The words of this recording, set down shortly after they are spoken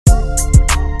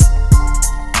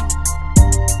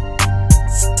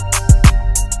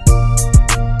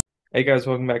Hey guys,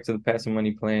 welcome back to the Passive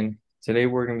Money Plan. Today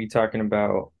we're going to be talking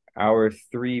about our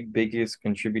three biggest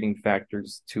contributing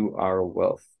factors to our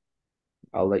wealth.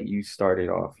 I'll let you start it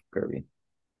off, Kirby.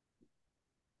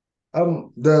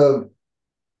 The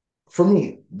for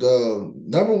me, the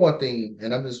number one thing,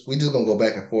 and we just gonna go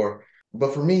back and forth.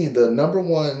 But for me, the number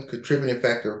one contributing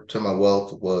factor to my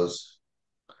wealth was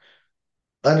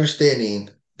understanding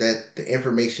that the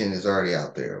information is already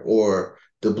out there, or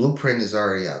the blueprint is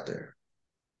already out there.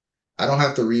 I don't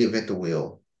have to reinvent the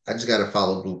wheel. I just got to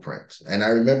follow blueprints. And I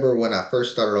remember when I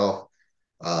first started off,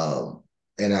 um,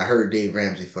 and I heard Dave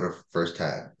Ramsey for the first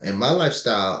time. In my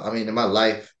lifestyle, I mean, in my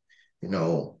life,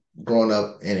 growing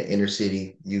up in an inner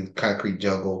city, concrete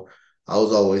jungle, I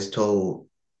was always told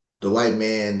the white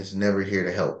man is never here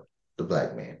to help the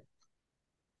black man.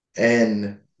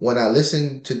 And when I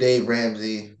listened to Dave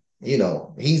Ramsey,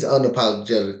 he's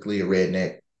unapologetically a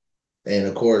redneck. And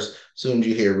of course, as soon as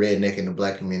you hear redneck in the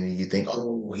black community, you think,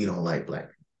 oh, he don't like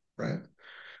black people, right?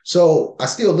 So I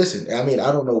still listen. I mean,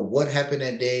 I don't know what happened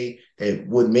that day that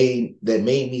made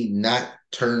me not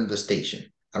turn the station.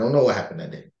 I don't know what happened that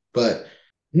day, but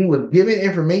he was giving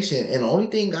information, and the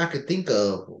only thing I could think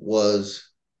of was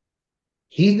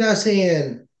he's not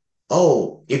saying,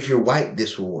 "Oh, if you're white,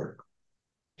 this will work."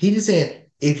 He just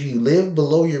saying, if you live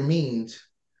below your means,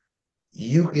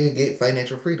 you can get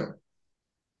financial freedom.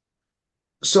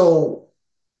 So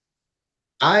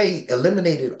I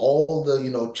eliminated all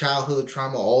the, childhood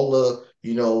trauma, all the,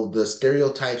 the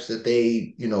stereotypes that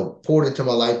they, poured into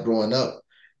my life growing up.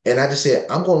 And I just said,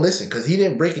 I'm going to listen because he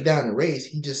didn't break it down in race.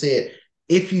 He just said,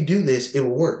 if you do this, it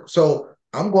will work. So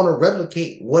I'm going to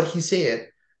replicate what he said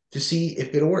to see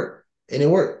if it'll work. And it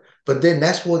worked. But then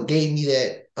that's what gave me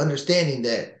that understanding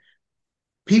that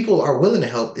people are willing to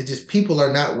help. It's just people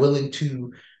are not willing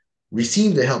to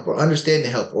receive the help or understand the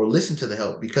help or listen to the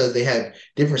help because they have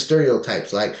different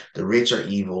stereotypes like the rich are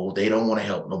evil, they don't want to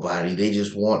help nobody, they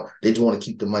just want to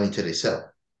keep the money to themselves.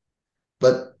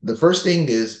 But the first thing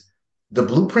is the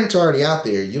blueprint's already out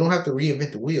there. You don't have to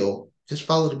reinvent the wheel. Just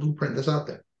follow the blueprint that's out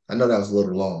there. I know that was a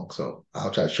little long, so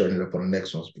I'll try to shorten it up on the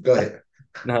next ones. But go ahead.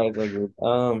 No, it's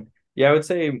all good. Yeah, I would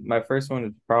say my first one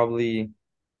is probably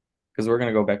because we're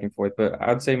gonna go back and forth, but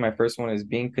I'd say my first one is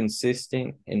being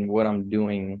consistent in what I'm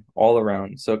doing all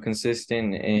around. So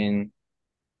consistent in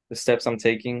the steps I'm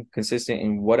taking, consistent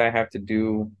in what I have to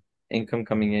do, income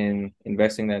coming in,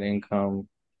 investing that income,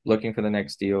 looking for the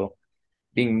next deal,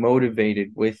 being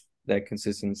motivated with that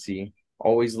consistency,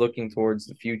 always looking towards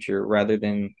the future rather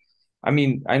than, I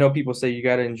mean, I know people say you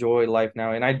got to enjoy life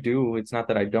now, and I do. It's not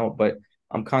that I don't, but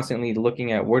I'm constantly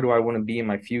looking at where do I want to be in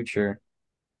my future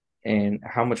and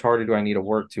how much harder do I need to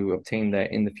work to obtain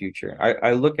that in the future.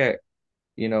 I look at,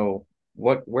 you know,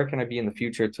 where can I be in the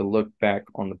future to look back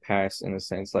on the past in a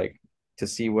sense, like to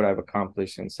see what I've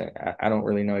accomplished and say, I don't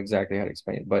really know exactly how to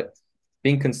explain it, but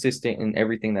being consistent in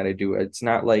everything that I do. It's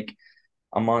not like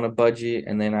I'm on a budget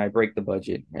and then I break the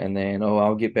budget and then oh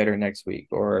I'll get better next week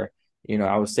or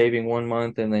I was saving 1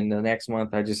 month and then the next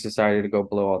month I just decided to go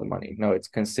blow all the money. No, it's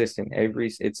consistent.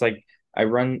 It's like I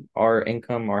run our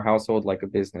income, our household like a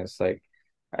business. Like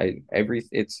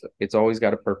it's always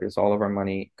got a purpose. All of our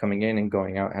money coming in and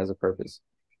going out has a purpose.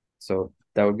 So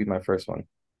that would be my first one.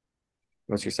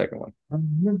 What's your second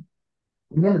one?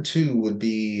 Number two would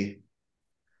be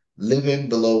living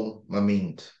below my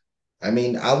means. I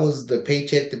mean, I was the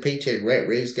paycheck to paycheck rat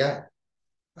race guy.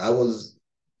 I was,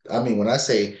 I mean, when I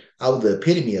say I was the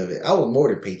epitome of it, I was more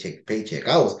than paycheck to paycheck.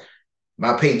 I was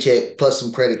my paycheck plus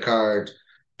some credit cards,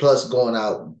 plus going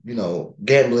out,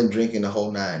 gambling, drinking the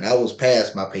whole nine. I was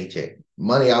past my paycheck.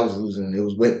 Money I was losing, it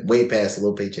was way past the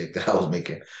little paycheck that I was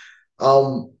making.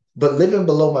 But living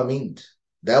below my means,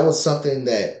 that was something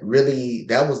that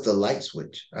was the light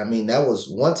switch. I mean, that was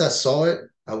once I saw it,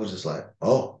 I was just like,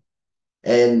 oh.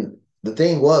 And the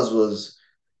thing was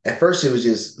at first it was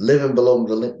just living below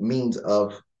the means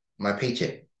of my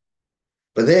paycheck.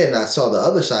 But then I saw the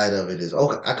other side of it is,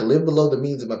 okay, I can live below the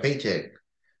means of my paycheck.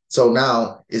 So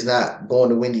now it's not going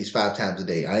to Wendy's 5 times a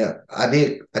day. I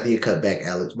did cut back,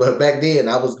 Alex, but back then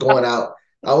I was going out.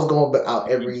 I was going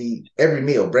out every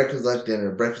meal, breakfast, lunch,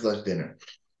 dinner.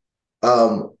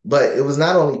 But it was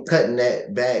not only cutting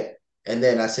that back, and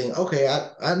then I seen, okay,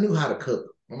 I knew how to cook.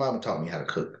 My mama taught me how to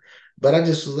cook. But I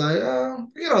just was like,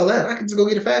 all that. I can just go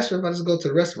get it faster if I just go to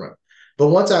the restaurant. But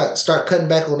once I start cutting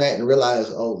back on that and realize,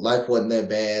 oh, life wasn't that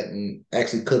bad and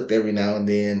actually cooked every now and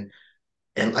then,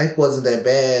 and life wasn't that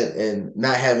bad, and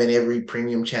not having every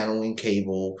premium channel in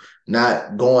cable,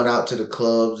 not going out to the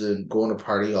clubs and going to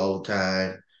party all the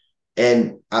time.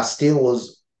 And I still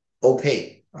was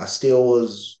okay. I still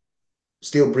was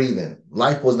still breathing.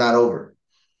 Life was not over.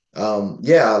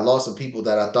 Yeah, I lost some people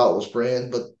that I thought was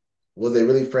friends, but were they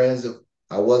really friends if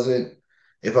I wasn't,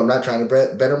 if I'm not trying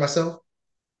to better myself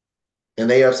and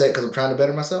they upset because I'm trying to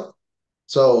better myself?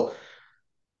 So,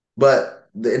 and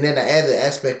then I add the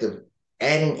aspect of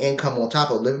adding income on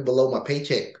top of living below my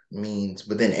paycheck means,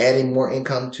 but then adding more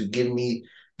income to give me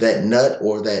that nut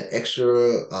or that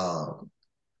extra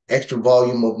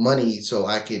volume of money so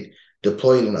I could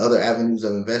deploy it in other avenues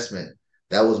of investment.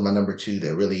 That was my number two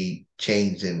that really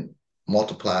changed and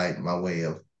multiplied my way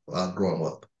of growing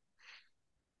up.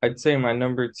 I'd say my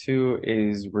number two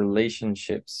is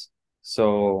relationships.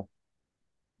 So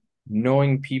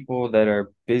knowing people that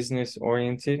are business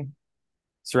oriented,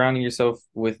 surrounding yourself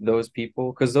with those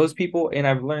people, because those people, and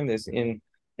I've learned this, and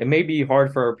it may be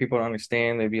hard for people to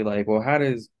understand. They'd be like, well, how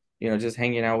does, just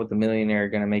hanging out with a millionaire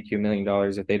going to make you $1 million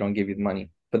if they don't give you the money?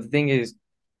 But the thing is,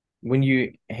 when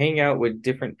you hang out with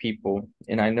different people,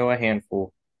 and I know a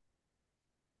handful,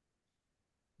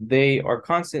 they are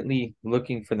constantly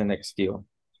looking for the next deal,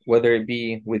 whether it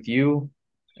be with you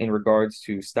in regards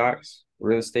to stocks,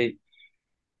 real estate,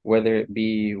 whether it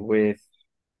be with,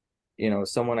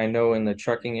 someone I know in the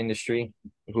trucking industry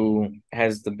who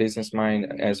has the business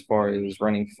mind as far as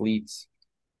running fleets.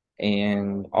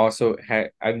 And also,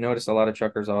 I've noticed a lot of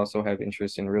truckers also have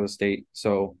interest in real estate.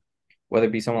 So whether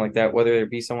it be someone like that, whether it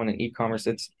be someone in e-commerce,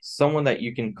 it's someone that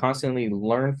you can constantly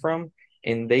learn from,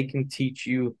 and they can teach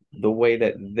you the way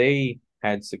that they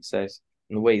had success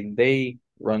and the way they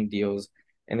run deals.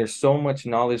 And there's so much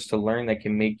knowledge to learn that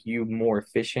can make you more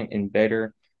efficient and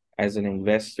better as an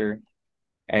investor,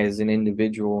 as an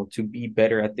individual, to be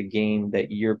better at the game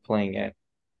that you're playing at.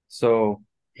 So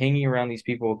hanging around these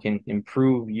people can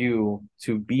improve you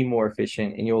to be more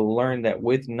efficient, and you'll learn that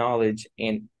with knowledge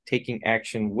and taking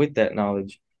action with that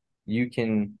knowledge, you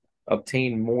can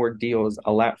obtain more deals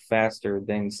a lot faster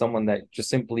than someone that just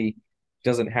simply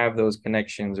doesn't have those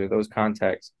connections or those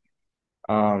contacts.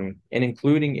 And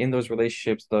including in those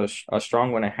relationships, a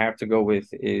strong one I have to go with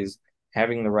is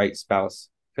having the right spouse.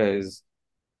 Because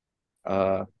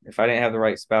if I didn't have the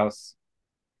right spouse,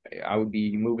 I would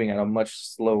be moving at a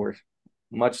much slower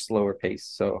pace.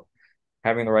 So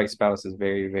having the right spouse is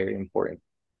very, very important.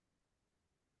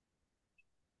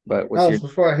 But what's your, Alex,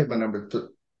 before I hit my number th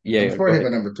yeah, yeah, before go I hit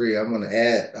ahead. my number three, I want to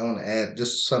add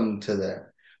just something to that.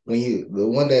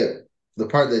 The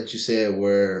part that you said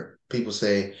where people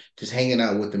say just hanging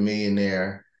out with the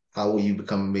millionaire, how will you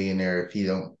become a millionaire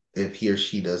if he or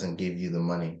she doesn't give you the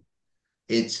money?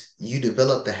 It's you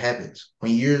develop the habits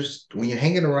when you're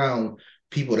hanging around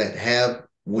people that have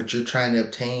what you're trying to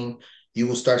obtain. You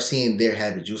will start seeing their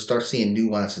habits. You'll start seeing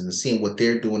nuances and seeing what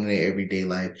they're doing in their everyday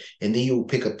life, and then you will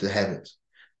pick up the habits.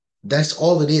 That's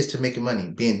all it is to making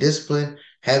money. Being disciplined,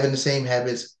 having the same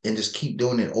habits, and just keep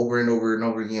doing it over and over and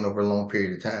over again over a long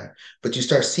period of time. But you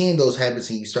start seeing those habits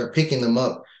and you start picking them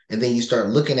up, and then you start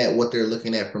looking at what they're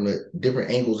looking at from the different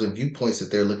angles and viewpoints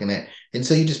that they're looking at. And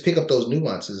so you just pick up those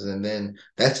nuances, and then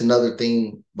that's another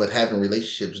thing. But having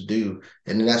relationships do,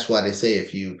 and then that's why they say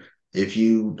if you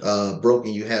broke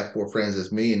and you have four friends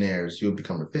as millionaires, you'll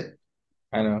become a fit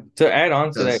I know. To add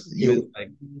on to that because too, is you. like,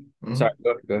 sorry,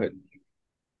 Mhm. go ahead.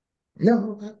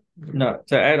 No. No,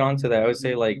 to add on to that, I would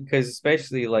say like, because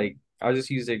especially like, I'll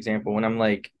just use the example when I'm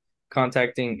like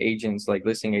contacting agents, like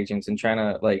listing agents, and trying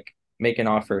to like make an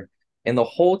offer. And the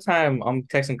whole time I'm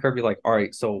texting Kirby, like, all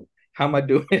right, so how am I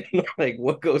doing? Like,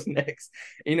 what goes next?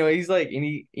 He's like,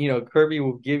 and Kirby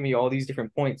will give me all these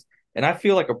different points. And I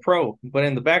feel like a pro, but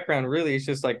in the background, really, it's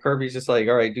just like Kirby's just like,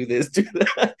 all right, do this, do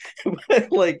that.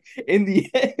 But like in the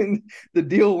end, the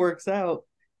deal works out.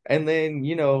 And then,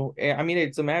 I mean,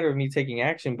 it's a matter of me taking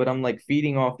action, but I'm like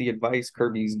feeding off the advice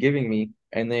Kirby's giving me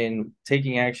and then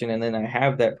taking action. And then I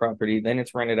have that property, then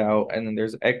it's rented out, and then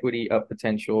there's equity up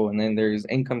potential, and then there's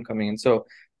income coming in. So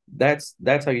that's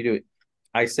how you do it.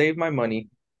 I save my money.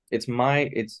 It's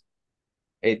my,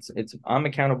 I'm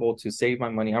accountable to save my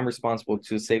money. I'm responsible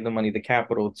to save the money, the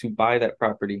capital to buy that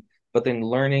property, but then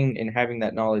learning and having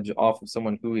that knowledge off of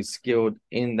someone who is skilled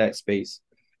in that space,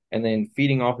 and then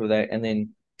feeding off of that, and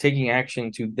then taking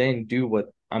action to then do what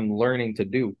I'm learning to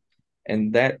do.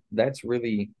 And that's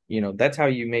really, that's how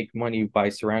you make money, by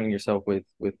surrounding yourself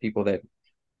with people that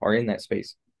are in that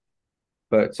space.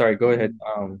 But sorry, go ahead.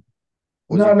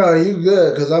 Was No, your no, you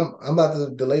good because I'm about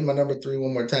to delay my number three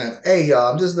one more time. Hey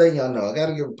y'all, I'm just letting y'all know. I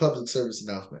gotta give a public service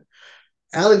announcement.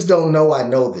 Alex don't know I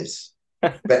know this,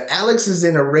 but Alex is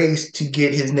in a race to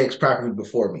get his next property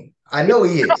before me. I know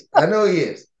he is. I know he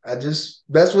is. I just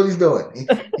that's what he's doing.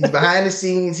 He's behind the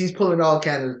scenes. He's pulling all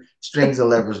kind of strings and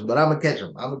levers, but I'm gonna catch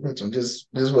him. I'm gonna catch him. Just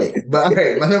wait. But all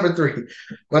right, my number three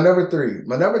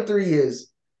is,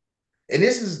 and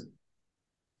this is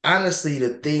honestly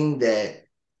the thing that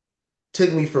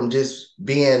took me from just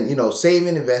being,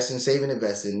 saving,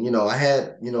 investing. I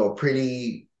had, a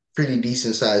pretty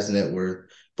decent sized net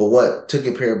worth. But what took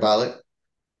it parabolic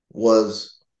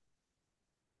was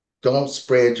don't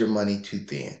spread your money too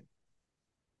thin.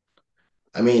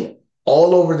 I mean,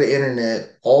 all over the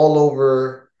internet, all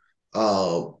over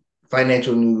uh,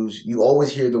 financial news, you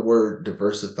always hear the word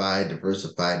diversify,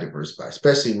 diversify, diversify,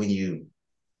 especially when you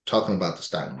talking about the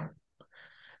stock market.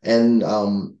 And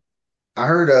I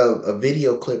heard a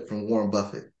video clip from Warren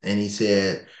Buffett, and he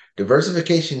said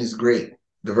diversification is great.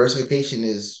 Diversification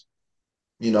is,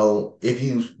 if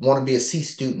you want to be a C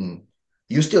student,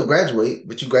 you still graduate,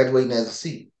 but you graduating as a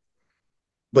C.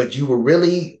 But you will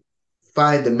really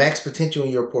find the max potential in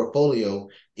your portfolio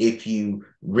if you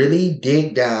really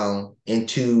dig down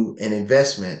into an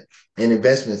investment and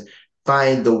investments,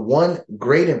 find the one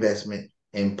great investment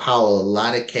and pile a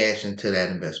lot of cash into that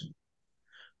investment.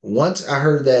 Once I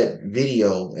heard that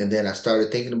video and then I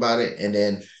started thinking about it, and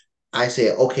then I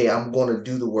said, okay, I'm going to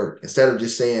do the work instead of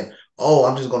just saying, oh,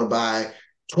 I'm just going to buy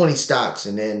 20 stocks.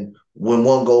 And then when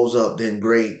one goes up, then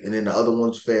great. And then the other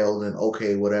ones fail, then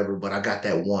okay, whatever. But I got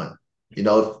that one. It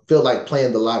felt like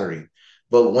playing the lottery.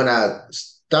 But when I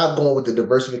stopped going with the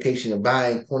diversification of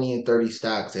buying 20 and 30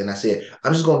 stocks, and I said,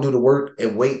 I'm just going to do the work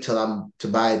and wait till I'm to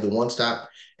buy the one stock.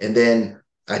 And then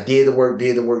I did the work,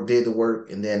 did the work, did the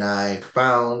work, and then I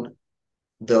found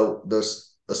the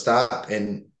stock.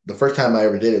 And the first time I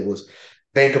ever did it was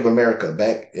Bank of America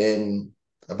back in,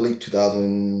 I believe,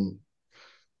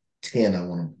 2010. I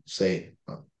want to say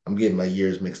I'm getting my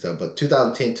years mixed up, but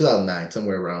 2010, 2009,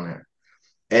 somewhere around there.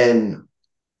 And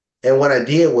and what I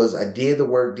did was I did the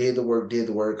work, did the work, did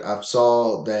the work. I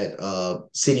saw that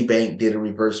Citibank did a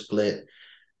reverse split,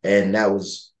 and that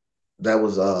was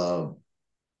uh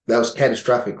that was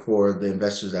catastrophic for the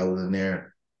investors that was in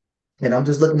there. And I'm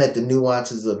just looking at the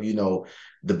nuances of,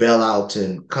 the bailouts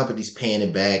and companies paying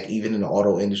it back, even in the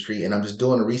auto industry. And I'm just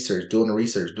doing the research, doing the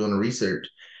research, doing the research.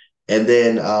 And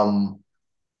then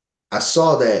I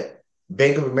saw that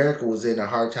Bank of America was in a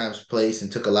hard times place and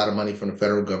took a lot of money from the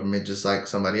federal government, just like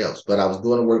somebody else. But I was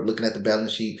doing the work, looking at the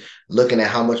balance sheet, looking at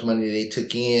how much money they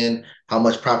took in, how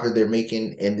much profit they're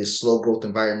making in this slow growth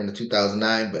environment of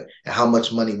 2009, but how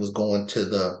much money was going to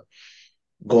the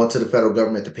federal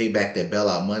government to pay back that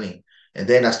bailout money. And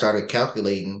then I started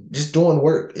calculating, just doing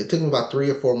work. It took me about 3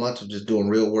 or 4 months of just doing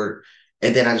real work.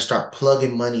 And then I just start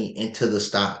plugging money into the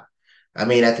stock. I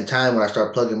mean, at the time when I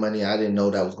started plugging money, I didn't know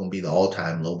that was going to be the all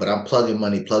time low, but I'm plugging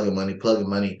money, plugging money, plugging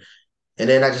money. And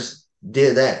then I just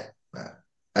did that.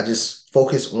 I just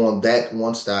focused on that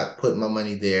one stock, put my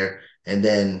money there, and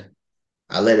then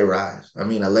I let it rise. I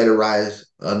mean, I let it rise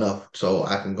enough so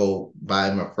I can go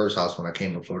buy my first house when I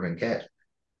came to Florida in cash.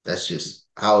 That's just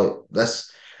how it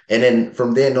that's and then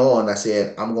from then on I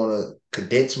said I'm gonna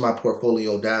condense my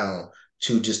portfolio down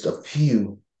to just a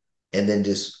few and then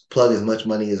just plug as much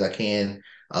money as I can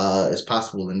as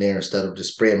possible in there instead of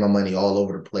just spreading my money all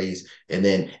over the place. And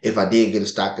then if I did get a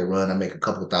stock to run, I make a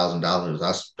couple of $1,000s.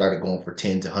 I started going for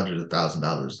tens and hundreds of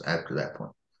 $1,000s after that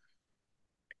point.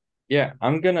 Yeah,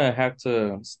 I'm gonna have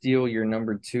to steal your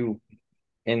number two.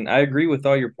 And I agree with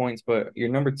all your points, but your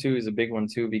number two is a big one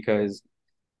too, because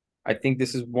I think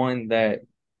this is one that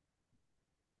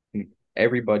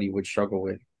everybody would struggle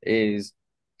with is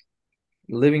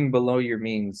living below your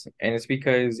means. And it's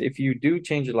because if you do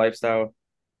change your lifestyle,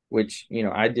 which,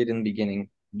 I did in the beginning,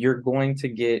 you're going to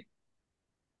get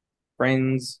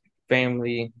friends,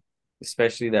 family,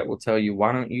 especially that will tell you,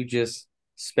 why don't you just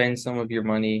spend some of your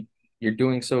money? You're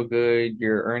doing so good,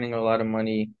 you're earning a lot of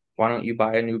money. Why don't you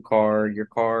buy a new car? Your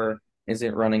car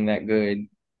isn't running that good.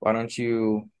 Why don't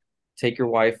you take your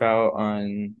wife out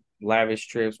on lavish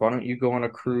trips? Why don't you go on a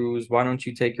cruise? Why don't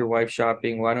you take your wife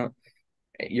shopping? Why don't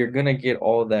You're gonna get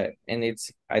all that. And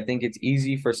I think it's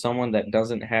easy for someone that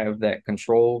doesn't have that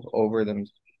control over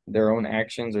their own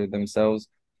actions or themselves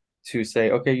to say,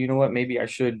 okay, you know what, maybe I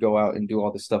should go out and do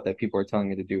all the stuff that people are telling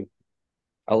me to do.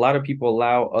 A lot of people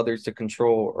allow others to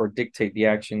control or dictate the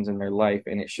actions in their life,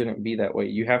 and it shouldn't be that way.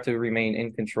 You have to remain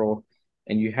in control,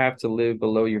 and you have to live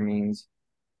below your means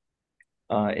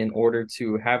in order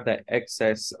to have that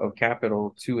excess of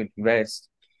capital to invest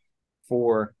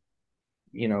for,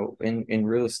 in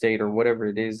real estate or whatever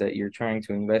it is that you're trying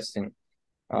to invest in.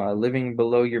 Living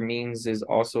below your means is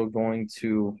also going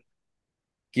to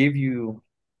give you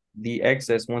the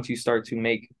excess once you start to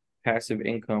make passive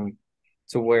income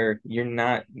to where you're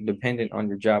not dependent on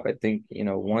your job. I think,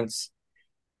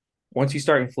 once you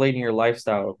start inflating your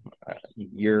lifestyle,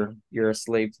 you're a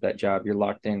slave to that job. You're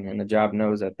locked in, and the job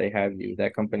knows that they have you.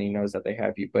 That company knows that they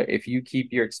have you. But if you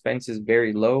keep your expenses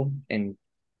very low and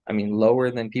I mean,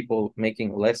 lower than people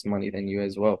making less money than you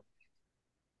as well.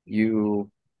 You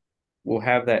will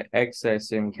have that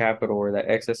excess in capital or that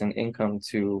excess in income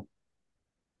to,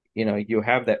 you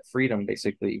have that freedom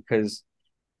basically, because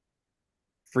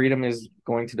freedom is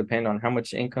going to depend on how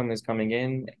much income is coming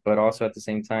in, but also at the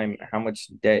same time, how much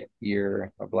debt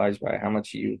you're obliged by, how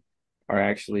much you are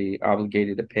actually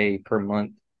obligated to pay per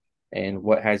month, and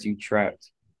what has you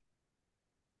trapped.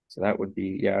 So that would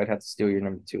be, yeah, I'd have to steal your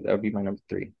number two. That would be my number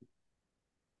three.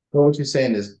 So what you're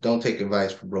saying is don't take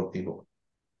advice from broke people.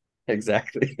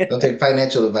 Exactly. Don't take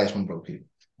financial advice from broke people.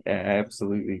 Yeah,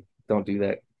 absolutely. Don't do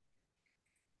that.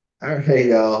 All right,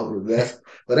 y'all.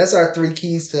 That's our three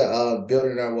keys to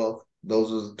building our wealth.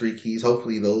 Those are the three keys.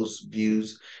 Hopefully, those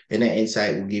views and that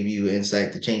insight will give you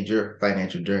insight to change your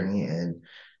financial journey and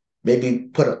maybe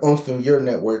put an oomph in your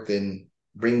network and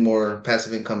bring more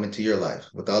passive income into your life.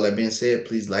 With all that being said,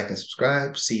 please like and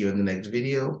subscribe. See you in the next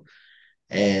video.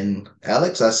 And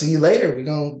Alex, I'll see you later. We're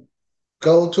gonna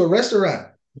go to a restaurant.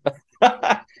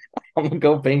 I'm gonna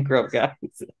go bankrupt,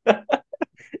 guys.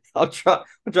 I'll drop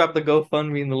the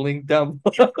GoFundMe in the link down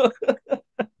below.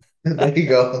 There you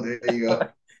go. There you All go.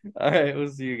 right, we'll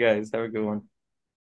see you guys. Have a good one.